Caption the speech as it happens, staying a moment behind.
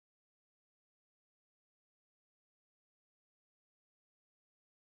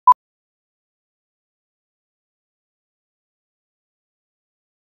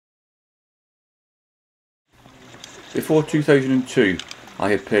Before 2002, I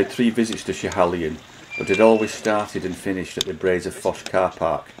had paid 3 visits to Schiehallion, but had always started and finished at the Braes of Foss car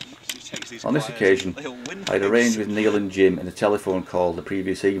park. On this occasion, I had arranged with Neil and Jim in a telephone call the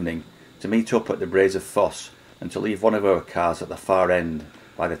previous evening to meet up at the Braes of Foss and to leave one of our cars at the far end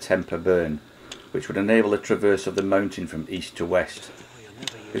by the Temper Burn, which would enable a traverse of the mountain from east to west.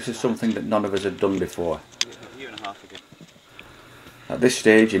 This is something that none of us had done before. At this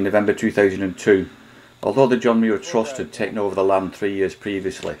stage, in November 2002, although the John Muir Trust had taken over the land 3 years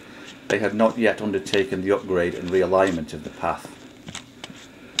previously, they had not yet undertaken the upgrade and realignment of the path.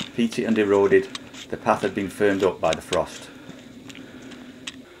 Peaty and eroded, the path had been firmed up by the frost.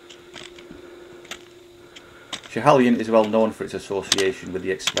 Schiehallion is well known for its association with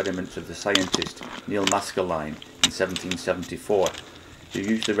the experiments of the scientist Neil Maskelyne in 1774, who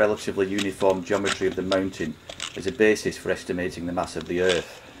used the relatively uniform geometry of the mountain as a basis for estimating the mass of the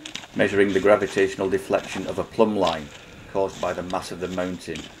Earth, measuring the gravitational deflection of a plumb line caused by the mass of the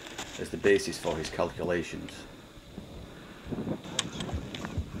mountain as the basis for his calculations.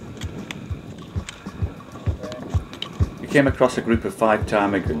 We came across a group of 5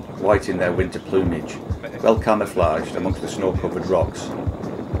 ptarmigan, white in their winter plumage, well camouflaged amongst the snow-covered rocks.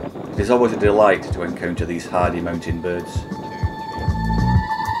 It is always a delight to encounter these hardy mountain birds.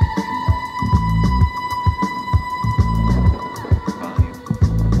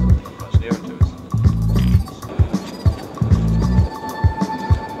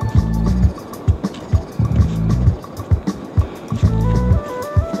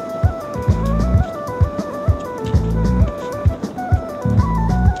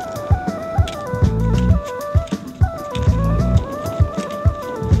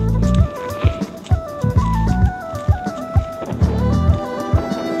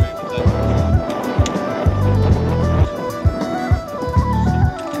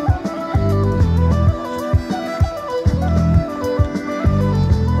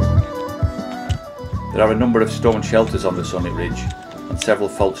 There are a number of stone shelters on the summit ridge and several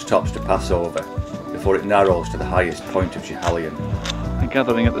false tops to pass over before it narrows to the highest point of Schiehallion. They're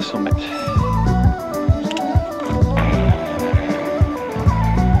gathering at the summit.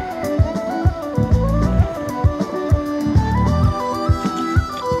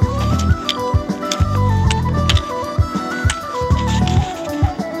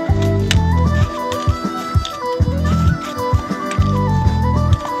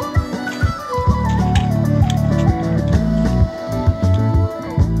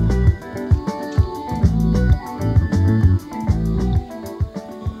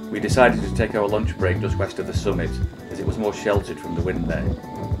 We decided to take our lunch break just west of the summit, as it was more sheltered from the wind there.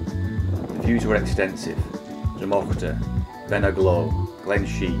 The views were extensive: Drumocta, Ben Aglow, Glen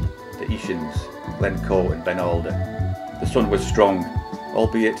Shee, the Ishans, Glen Coe and Ben Alder. The sun was strong,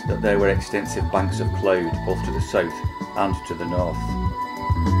 albeit that there were extensive banks of cloud both to the south and to the north.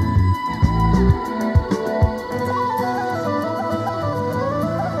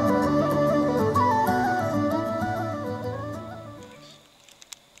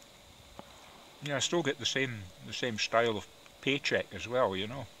 Yeah, I still get the same style of paycheck as well, you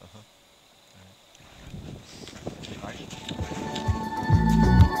know. Nice.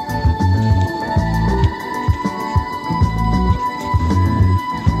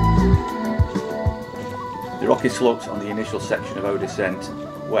 The rocky slopes on the initial section of our descent,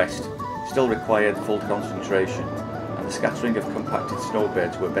 west, still required full concentration, and the scattering of compacted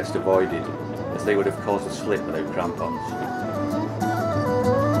snowbeds were best avoided, as they would have caused a slip without crampons.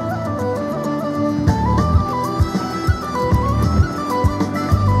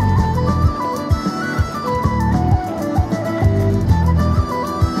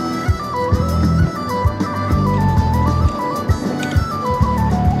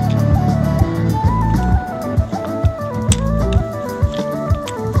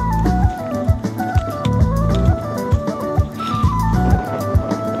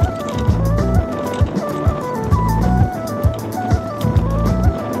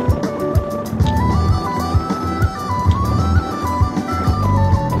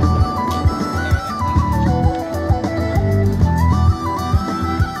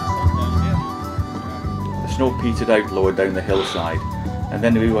 Snow petered out lower down the hillside, and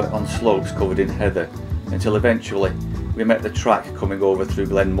then we were on slopes covered in heather, until eventually we met the track coming over through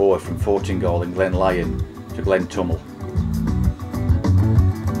Glen Moor from Fortingall and Glen Lyon to Glen Tummel.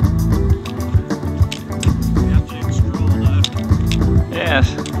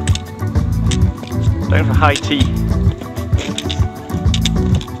 Yes, down for high tea.